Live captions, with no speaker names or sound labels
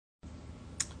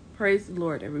Praise the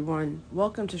Lord, everyone.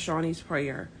 Welcome to Shawnee's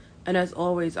Prayer. And as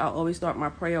always, I'll always start my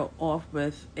prayer off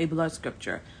with a blood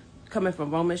scripture coming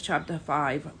from Romans chapter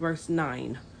 5, verse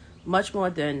 9. Much more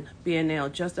than being now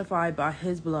justified by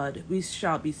his blood, we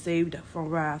shall be saved from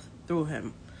wrath through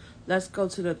him. Let's go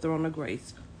to the throne of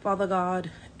grace. Father God,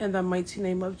 in the mighty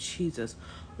name of Jesus,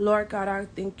 Lord God, I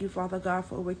thank you, Father God,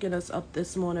 for waking us up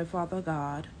this morning, Father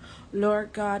God.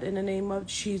 Lord God, in the name of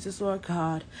Jesus, Lord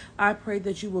God, I pray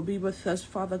that you will be with us,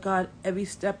 Father God, every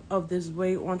step of this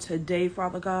way on today,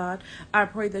 Father God. I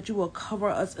pray that you will cover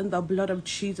us in the blood of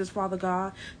Jesus, Father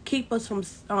God. Keep us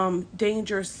from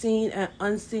danger seen and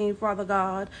unseen, Father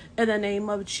God, in the name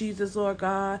of Jesus, Lord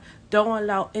God. Don't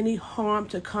allow any harm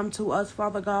to come to us,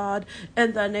 Father God.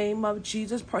 In the name of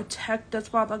Jesus, protect us,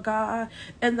 Father God.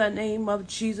 In the name of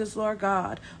Jesus, Lord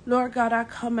God. Lord God, I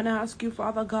come and ask you,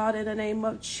 Father God, in the name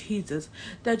of Jesus,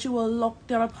 that you will look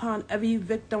down upon every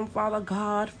victim, Father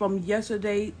God, from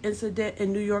yesterday's incident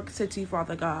in New York City,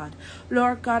 Father God.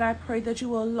 Lord God, I pray that you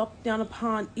will look down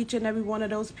upon each and every one of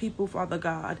those people, Father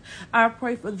God. I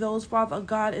pray for those, Father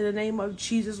God, in the name of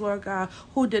Jesus, Lord God,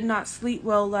 who did not sleep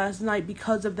well last night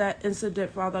because of that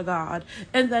incident, Father God.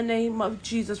 In the name of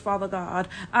Jesus, Father God,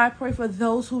 I pray for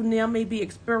those who now may be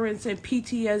experiencing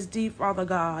PTSD, Father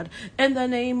God. In the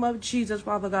name of Jesus,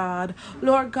 Father God.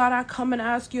 Lord God, I come and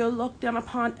ask you to look down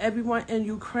upon everyone in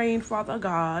Ukraine, Father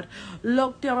God.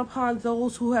 Look down upon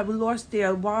those who have lost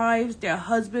their wives, their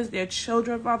husbands, their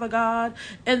children, Father God.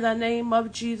 In the name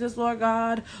of Jesus, Lord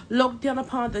God. Look down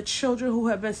upon the children who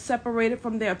have been separated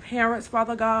from their parents,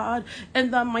 Father God.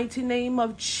 In the mighty name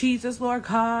of Jesus, Lord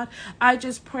God. I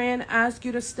just pray and ask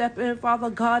you to step in, Father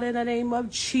God, in the name of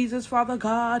Jesus, Father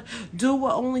God. Do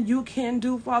what only you can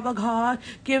do, Father God.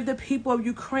 Give the people of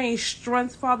Ukraine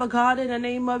strength, Father God, in the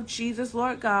name of Jesus,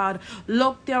 Lord God.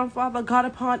 Look down, Father God,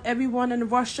 upon everyone in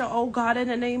Russia, oh God, in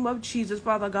the name of Jesus,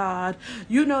 Father God.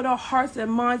 You know the hearts and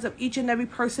minds of each and every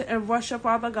person in Russia,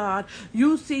 Father God.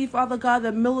 You see, Father God,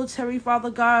 the military, Father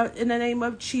God, in the name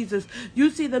of Jesus. You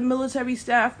see the military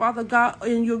staff, Father God,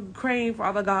 in Ukraine,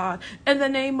 Father God. In the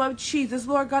name of Jesus,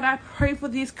 Lord God, I pray for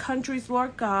these countries,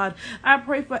 Lord God. I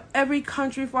pray for every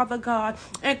country, Father God,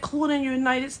 including the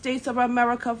United States of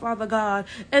America, Father God.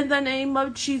 In the name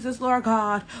of Jesus, Lord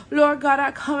God. Lord God,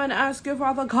 I come and ask you,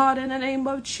 Father God, in the name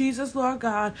of Jesus, Lord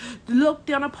God. Look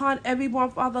down upon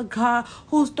everyone, Father God,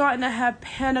 who's starting to have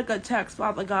panic attacks,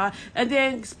 Father God, and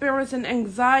they're experiencing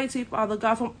anxiety, Father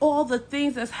God, from all the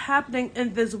things that's happening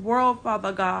in this world,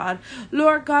 Father God.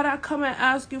 Lord God, I come and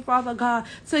ask you, Father God,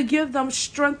 to give them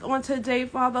strength on today,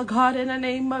 Father God, in the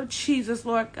name of Jesus,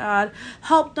 Lord God.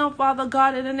 Help them, Father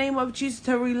God, in the name of Jesus,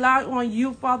 to rely on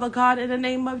you, Father God, in the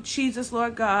name of Jesus,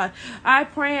 Lord God. I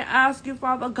pray and ask you,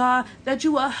 Father God, that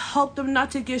you will help them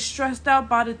not to get stressed out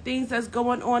by the things that's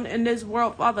going on in this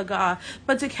world, Father God,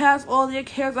 but to cast all their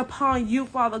cares upon you,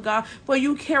 Father God, for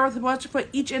you care as much for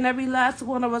each and every last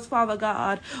one of us, Father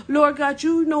God. Lord God,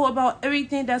 you know about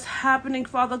everything that's happening,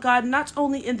 Father God, not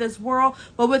only in this world,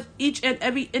 but with each and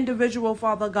every individual,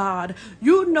 Father God.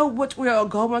 You know what we are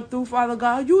going through, Father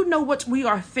God. You know what we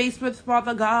are faced with,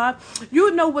 Father God.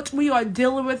 You know what we are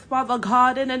dealing with, Father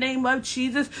God, in the name of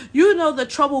Jesus. You know the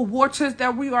troubled waters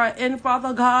that we are in,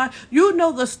 Father God. You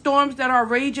know the storms that are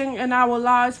raging in our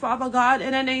lives, Father God,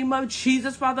 in the name of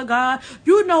Jesus, Father God.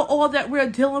 You know all that we're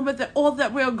dealing with and all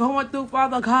that we're going through,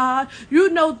 Father God. You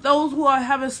know those who are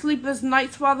having sleepless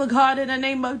nights, Father God, in the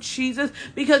name of Jesus,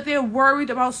 because they're worried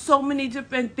about so many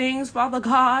different things, Father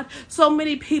God. So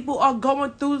many people are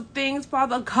going through things,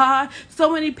 Father God.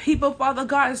 So many people, Father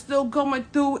God, are still going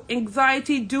through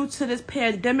anxiety due to this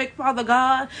pandemic, Father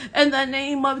God. In the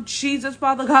name of Jesus,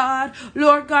 Father God.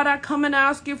 Lord God, I come and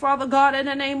ask you, Father God, in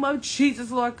the name of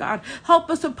Jesus, Lord God. Help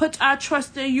us to put our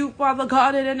trust in you, Father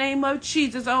God, in the name of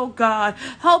Jesus, oh God.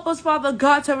 Help us, Father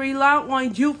God, to rely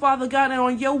on you, Father God, and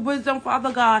on your wisdom,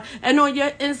 Father God, and on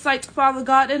your insights, Father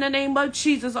God, in the name of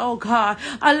Jesus, oh God.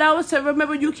 Allow us to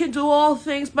remember you can do all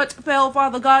things but fail,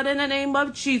 Father God, in the name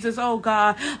of Jesus, oh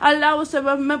God. Allow us to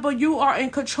remember you are in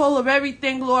control of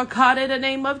everything, Lord God, in the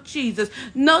name of Jesus.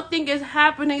 Nothing is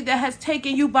happening that has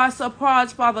taken you by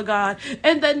surprise, Father God.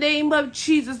 In the name of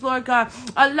Jesus, Lord God.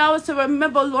 Allow us to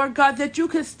remember, Lord God, that you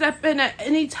can step in at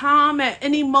any time, at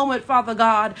any moment, Father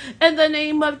God. In the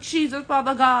name of Jesus,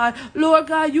 Father God. Lord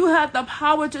God, you have the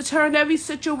power to turn every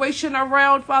situation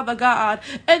around, Father God.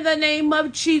 In the name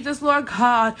of Jesus, Lord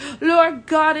God. Lord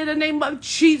God, in the name of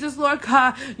Jesus, Lord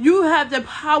God, you have the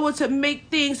power to make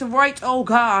things right, oh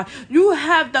God. You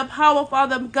have the power,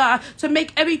 Father God, to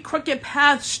make every crooked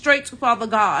path straight, Father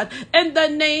God. In the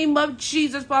name of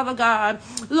Jesus, Father God.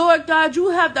 Lord Lord God,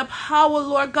 you have the power,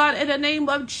 Lord God, in the name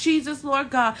of Jesus, Lord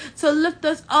God, to lift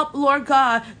us up, Lord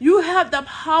God. You have the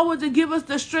power to give us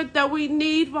the strength that we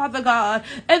need, Father God,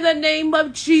 in the name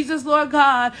of Jesus, Lord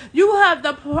God. You have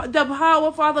the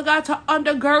power, Father God, to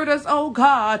undergird us, oh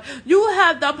God. You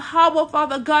have the power,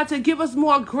 Father God, to give us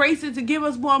more grace and to give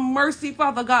us more mercy,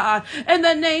 Father God, in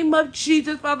the name of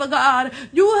Jesus, Father God.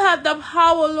 You have the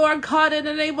power, Lord God, in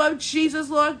the name of Jesus,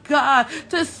 Lord God,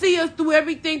 to see us through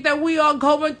everything that we are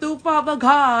going through, Father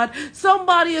God.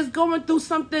 Somebody is going through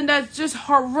something that's just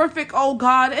horrific, oh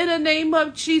God, in the name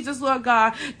of Jesus, Lord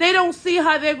God. They don't see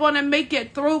how they're going to make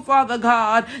it through, Father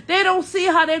God. They don't see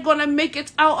how they're going to make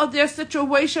it out of their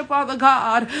situation, Father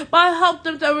God. But help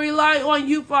them to rely on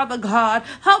you, Father God.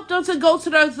 Help them to go to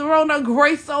the throne of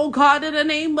grace, oh God, in the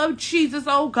name of Jesus,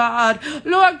 oh God.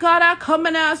 Lord God, I come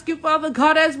and ask you, Father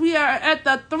God, as we are at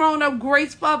the throne of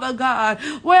grace, Father God,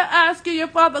 we're asking you,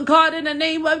 Father God, in the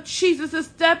name of Jesus, to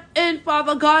step in,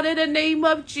 Father God, in the name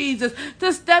of Jesus,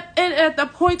 to step in at the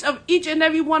point of each and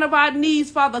every one of our needs,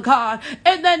 Father God,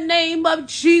 in the name of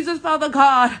Jesus, Father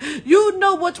God. You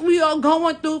know what we are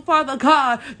going through, Father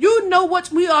God. You know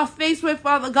what we are faced with,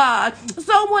 Father God.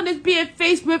 Someone is being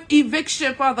faced with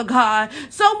eviction, Father God.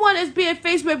 Someone is being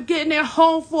faced with getting their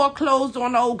home foreclosed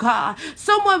on, oh God.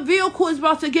 Someone's vehicle is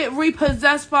about to get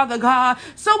repossessed, Father God.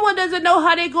 Someone doesn't know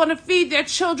how they're going to feed their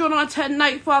children on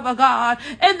tonight, Father God.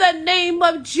 In the name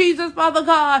of Jesus, Father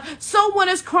God. Someone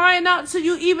is crying out to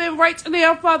you even right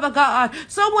there, Father God.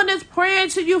 Someone is praying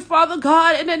to you, Father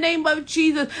God, in the name of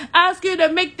Jesus. Ask you to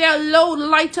make their load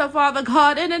lighter, Father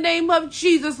God, in the name of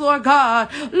Jesus, Lord God.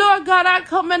 Lord God, I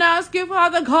come and ask you,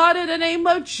 Father God, in the name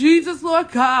of Jesus,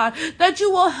 Lord God, that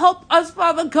you will help us,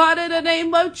 Father God, in the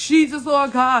name of Jesus,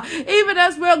 Lord God. Even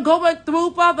as we're going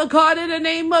through, Father God, in the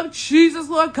name of Jesus,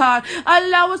 Lord God,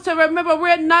 allow us to remember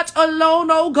we're not alone,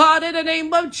 oh God, in the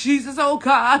name of Jesus, oh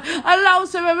God. Allow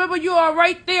us to remember you are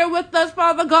right there with us,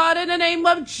 Father God, in the name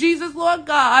of Jesus, Lord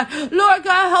God. Lord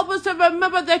God, help us to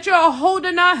remember that you're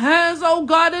holding our hands, oh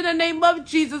God, in the name of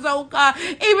Jesus, oh God.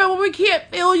 Even when we can't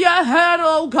feel your hand,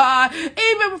 oh God.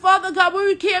 Even, Father God, when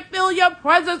we can't feel your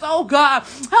presence, oh God.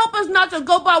 Help us not to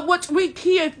go by what we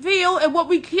can't feel and what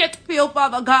we can't feel,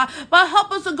 Father God, but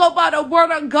help us to go by the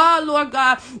word of God, Lord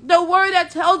God. The word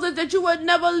that tells us that you would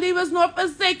never leave us nor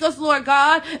forsake us, Lord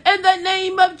God. In the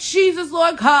name of Jesus,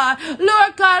 Lord God.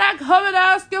 Lord God, I come and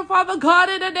ask you, Father God,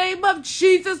 in the name of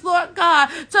Jesus, Lord God,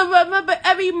 to remember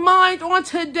every mind on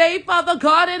today, Father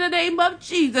God, in the name of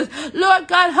Jesus. Lord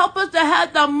God, help us to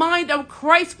have the mind of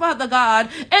Christ, Father God.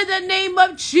 In the name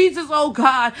of Jesus, oh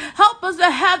God. Help us to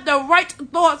have the right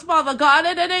thoughts, Father God,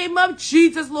 in the name of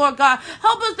Jesus, Lord God.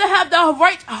 Help us to have the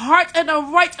right heart and the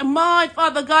right mind,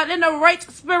 Father God, and the right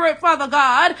spirit, Father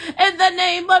God, in the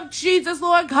name of Jesus,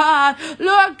 Lord God.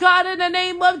 Lord God, in the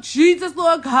name of Jesus,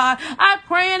 Lord God, I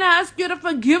pray and ask you to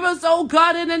forgive us, oh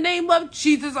God, in the name of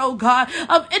Jesus, oh God,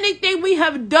 of anything we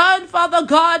have done, Father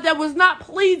God, that was not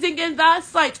pleasing in thy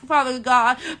sight, Father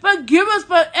God. Forgive us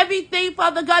for everything,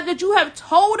 Father God, that you have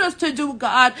told us to do,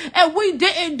 God, and we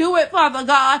didn't do it, Father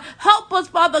God. Help us,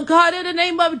 Father God, in the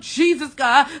name of Jesus,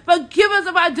 God. Forgive us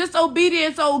of our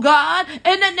disobedience, oh God,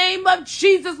 in the name of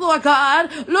Jesus, Lord God.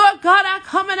 Lord God, I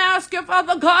come and ask you,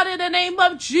 Father God, in the name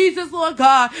of Jesus, Lord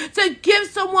God, to give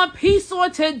someone peace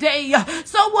on today.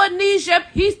 Someone needs your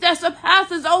peace that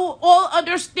surpasses all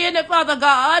understanding, Father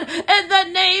God, in the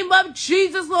name of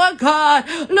Jesus, Lord God.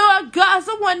 Lord God,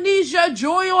 someone needs your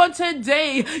joy on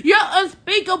today, your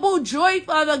unspeakable joy,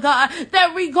 Father God,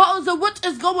 that regardless of what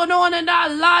is going on in our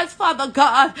lives, Father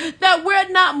God, that we're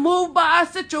not moved by our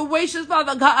situations,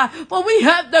 Father God, but we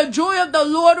have the joy of the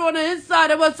Lord on the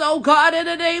inside of us, oh God, in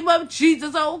the name of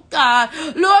Jesus, oh God.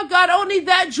 Lord God, only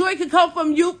that joy can come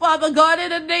from you, Father God, in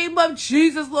the name of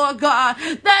Jesus, Lord God.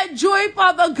 That joy,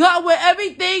 Father God, where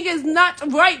everything is not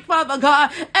right, Father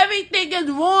God, everything is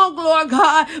wrong, Lord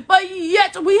God, but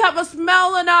yet we have a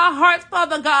smile in our hearts,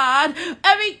 Father God.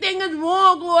 Everything is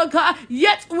wrong, Lord God,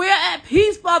 yet we're at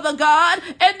peace, Father God,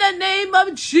 in the name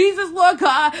of Jesus, Lord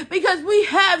God, because we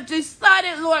have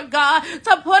decided, Lord God,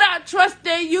 to put our trust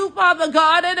in you, Father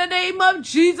God, in the name of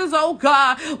Jesus, oh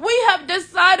God. We have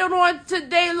decided on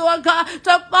today, Lord God,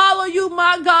 to follow you,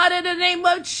 my God, in the name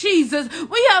of Jesus.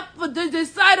 We have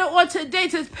decided on today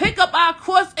to pick up our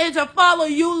cross and to follow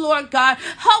you, Lord God.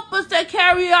 Help us to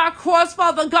carry our cross,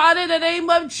 Father God, in the name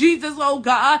of Jesus, oh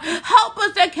God. Help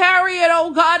us to carry it,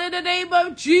 oh God, in the name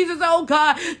of Jesus, oh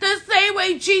God. The same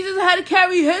way Jesus had to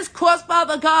carry his cross,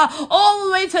 Father God, all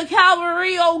the way to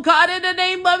Calvary, oh God, in the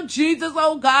name of Jesus,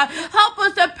 oh God. Help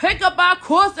us to pick up our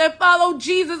cross and follow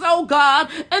Jesus, oh God,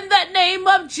 in the name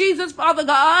of Jesus, Father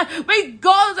God,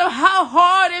 regardless of how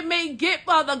hard it may get,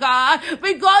 Father Father God,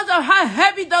 because of how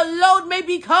heavy the load may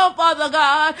become, Father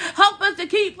God. Help us to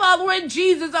keep following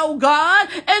Jesus, oh God,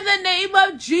 in the name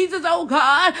of Jesus, oh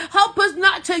God. Help us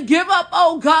not to give up,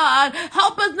 oh God.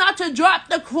 Help us not to drop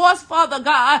the cross, Father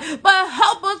God, but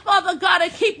help us, Father God, to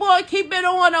keep on keeping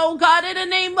on, oh God, in the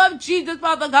name of Jesus,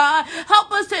 Father God.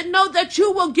 Help us to know that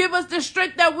you will give us the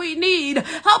strength that we need.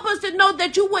 Help us to know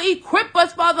that you will equip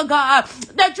us, Father God,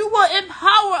 that you will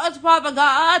empower us, Father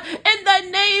God, in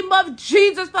the name of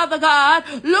Jesus, Father God.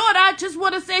 Lord, I just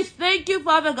want to say thank you,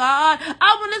 Father God.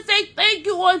 I want to say thank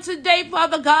you on today,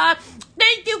 Father God.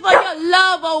 Thank you for your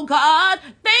love, oh God.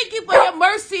 Thank you for your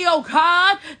mercy, oh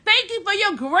God. Thank you for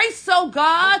your grace, oh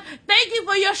God. Thank you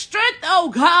for your strength, oh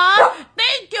God.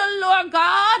 Thank you, Lord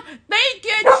God. Thank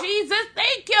you, Jesus.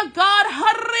 Thank you, God.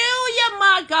 Hallelujah,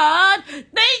 my God.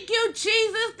 Thank you,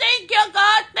 Jesus. Thank you,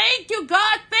 God. Thank you,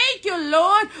 God. Thank you,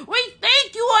 Lord. We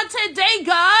thank you on today,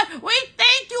 God. We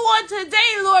thank you on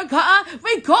today, Lord God.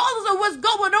 Regardless of what's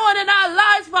going on in our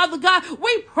lives, Father God,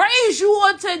 we praise you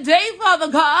on today,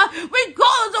 Father God.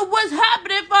 Regardless of what's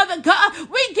happening, Father God,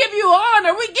 we give you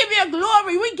honor, we give you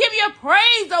glory, we give you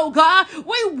praise, oh God.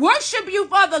 We worship you,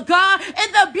 Father God, in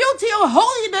the beauty of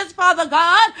holiness, Father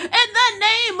God, in the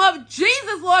name of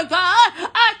Jesus, Lord God.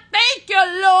 I thank you,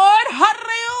 Lord.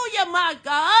 Hallelujah, my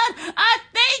God. I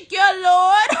thank you,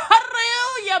 Lord.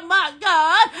 Hallelujah, my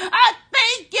God. I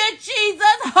thank you,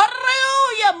 Jesus.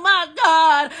 Hallelujah, my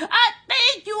God. I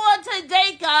thank you on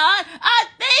today, God. I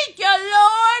thank you,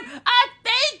 Lord. I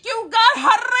thank you, God.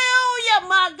 Hallelujah,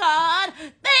 my God.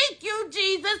 Thank you,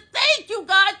 Jesus. Thank you,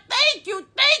 God. Thank you,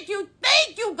 thank you,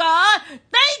 thank you, God.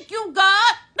 Thank you,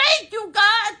 God. Thank you,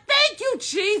 God. Thank you,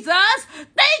 Jesus.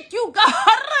 Thank you, God.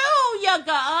 Hallelujah,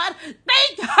 God.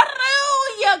 Thank you.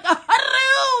 Hallelujah, God.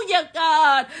 Hallelujah,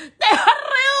 God.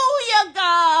 Hallelujah,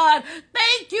 God.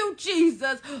 Thank you,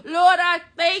 Jesus. Lord, I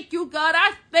thank you, God.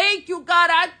 I thank you, God.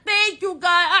 I thank you,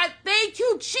 God. I thank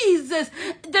you, Jesus.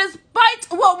 Despite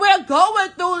what we're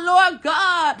going through, Lord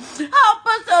God, help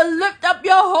us to lift up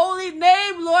your holy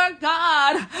name, Lord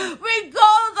God.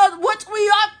 Regardless of what we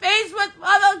are faced with,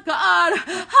 Father God,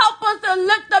 help us to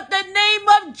lift up the name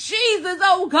of Jesus,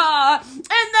 oh God.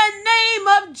 In the name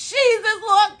of Jesus,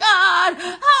 Lord God,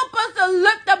 help us to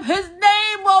lift up his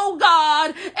name, oh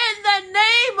God. In the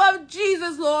name of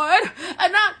Jesus, Lord.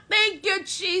 And I thank you,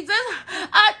 Jesus.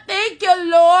 I thank you,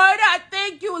 Lord. I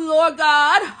thank you, Lord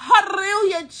God.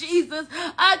 Hallelujah, Jesus.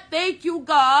 I thank you,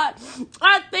 God.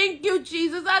 I thank you,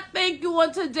 Jesus. I thank you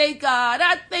on today, God.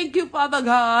 I thank you, Father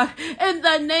God. In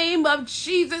the name of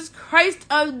Jesus Christ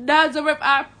of Nazareth,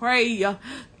 I pray.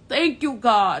 Thank you,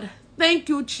 God. Thank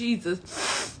you,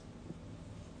 Jesus.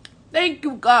 Thank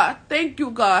you, God. Thank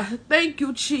you, God. Thank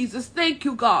you, Jesus. Thank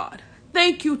you, God.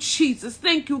 Thank you, Jesus.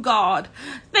 Thank you, God.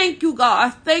 Thank you,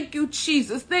 God. Thank you,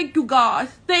 Jesus. Thank you, God.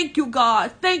 Thank you,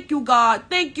 God. Thank you, God.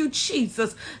 Thank you,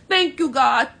 Jesus. Thank you,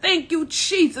 God. Thank you,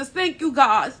 Jesus. Thank you,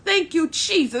 God. Thank you,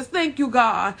 Jesus. Thank you,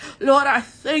 God. Lord, I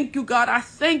thank you, God. I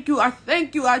thank you. I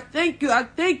thank you. I thank you. I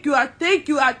thank you. I thank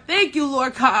you. I thank you,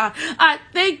 Lord God. I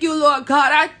thank you, Lord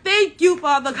God. I thank you,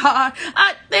 Father God.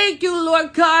 I thank you,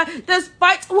 Lord God.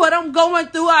 Despite what I'm going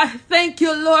through, I thank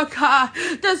you, Lord God.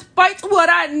 Despite what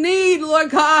I need,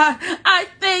 Lord God, I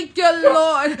thank you,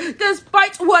 Lord.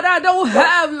 Despite what I don't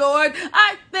have, Lord,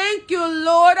 I thank you,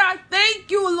 Lord. I thank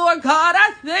you, Lord God.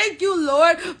 I thank you,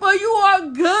 Lord, for you are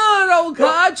good, oh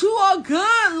God. You are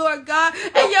good, Lord God,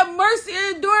 and your mercy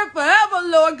endure forever,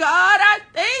 Lord God. I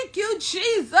thank you,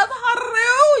 Jesus.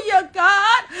 Hallelujah,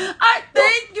 God. I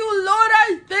thank you, Lord.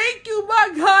 I thank you,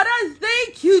 my God. I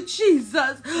thank you,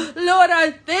 Jesus. Lord,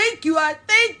 I thank you. I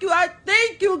thank you. I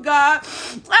thank you, God.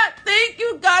 I thank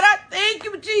you, God. I thank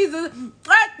you, Jesus.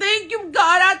 I thank you,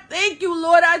 God. I thank you,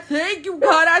 Lord. I thank you,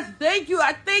 God. I thank you.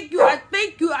 I thank you. I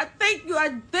thank you. I thank you. I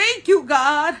thank you,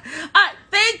 God. I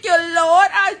thank you, Lord.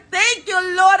 I thank you,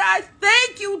 Lord. I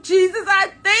thank you, Jesus.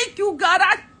 I thank you, God.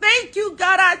 I thank you,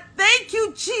 God. I thank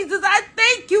you, Jesus. I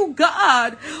thank you,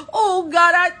 God. Oh,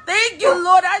 God, I thank you,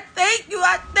 Lord. I thank you.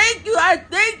 I thank you. I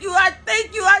thank you. I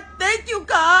thank you. I thank you,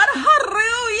 God.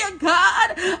 Hallelujah,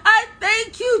 God. I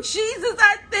thank you, Jesus.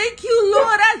 I thank you,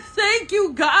 Lord. I thank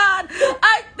you, God.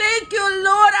 I thank you,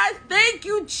 Lord. I thank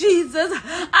you, Jesus.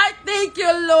 I thank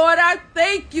you, Lord. I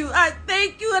thank you. I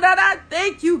thank you, and I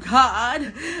thank you,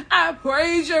 God. I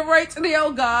praise you right today,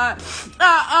 oh God.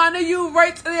 I honor you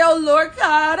right today, oh Lord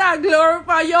God. I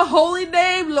glorify your holy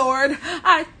name, Lord.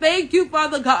 I thank you,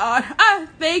 Father God. I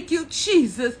thank you,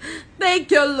 Jesus.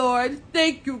 Thank you, Lord.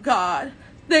 Thank you, God.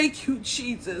 Thank you,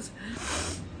 Jesus.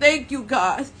 Thank you,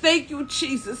 God. Thank you,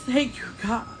 Jesus. Thank you,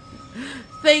 God.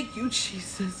 Thank you,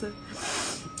 Jesus.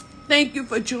 Thank you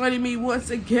for joining me once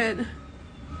again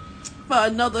for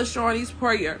another Shawnee's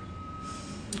prayer.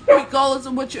 Regardless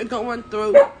of what you're going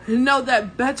through, know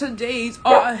that better days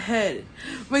are ahead.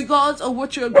 Regardless of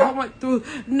what you're going through,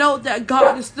 know that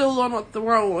God is still on the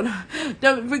throne.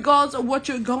 Regardless of what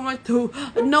you're going through,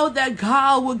 know that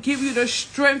God will give you the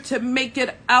strength to make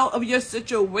it out of your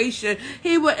situation.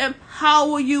 He will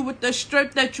empower you with the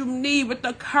strength that you need, with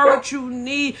the courage you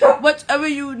need. Whatever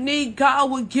you need,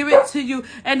 God will give it to you,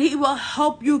 and He will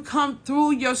help you come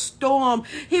through your storm.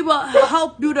 He will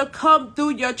help you to come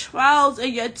through your trials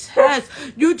and your tests.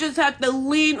 You just have to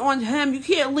lean on Him. You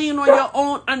can't lean on your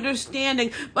own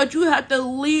understanding, but you have to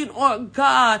lean on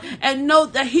God and know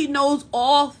that He knows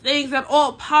all things, and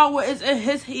all power is in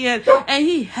His hand, and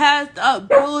He has the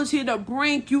ability to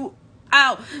bring you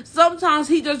out. Sometimes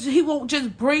he won't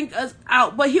just bring us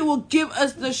out, but He will give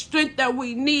us the strength that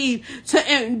we need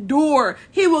to endure.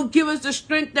 He will give us the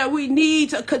strength that we need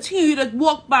to continue to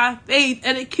walk by faith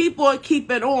and to keep on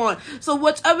keeping on. So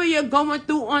whatever you're going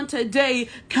through on today,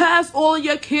 cast all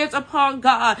your cares upon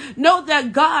God. Know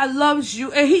that God loves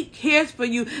you and He cares for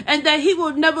you, and that He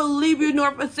will never leave you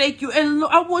nor forsake you. And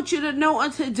I want you to know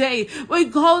on today,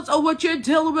 regardless of what you're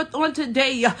dealing with on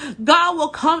today, God will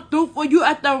come through for you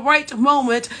at the right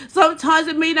moment. Sometimes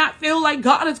it may not feel like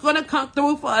God is going to come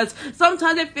through for us.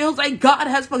 Sometimes it feels like God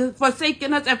has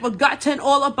forsaken us and forgotten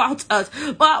all about us.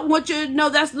 But I want you to know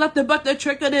that's nothing but the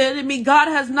trick of the enemy. God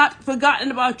has not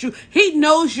forgotten about you. He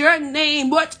knows your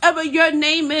name. Whatever your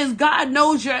name is, God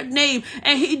knows your name,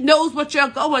 and He knows what you're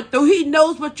going through. He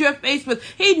knows what you're faced with.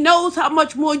 He knows how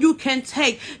much more you can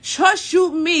take. Trust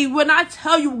you me when I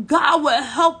tell you God will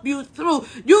help you through.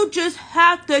 You just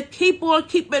have to keep on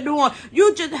keeping on.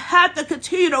 You just have to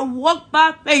continue to walk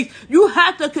by faith. You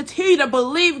have to continue to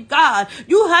believe God.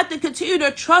 You have to continue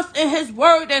to trust in His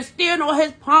word and stand on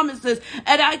His promises.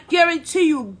 And I guarantee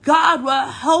you, God will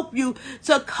help you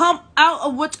to come out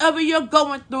of whatever you're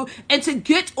going through and to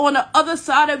get on the other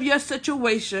side of your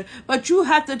situation. But you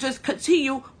have to just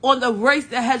continue on the race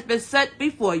that has been set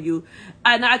before you.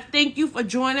 And I thank you for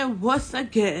joining once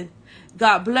again.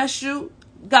 God bless you.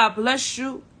 God bless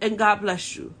you. And God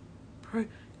bless you.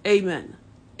 Amen.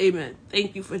 Amen.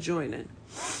 Thank you for joining.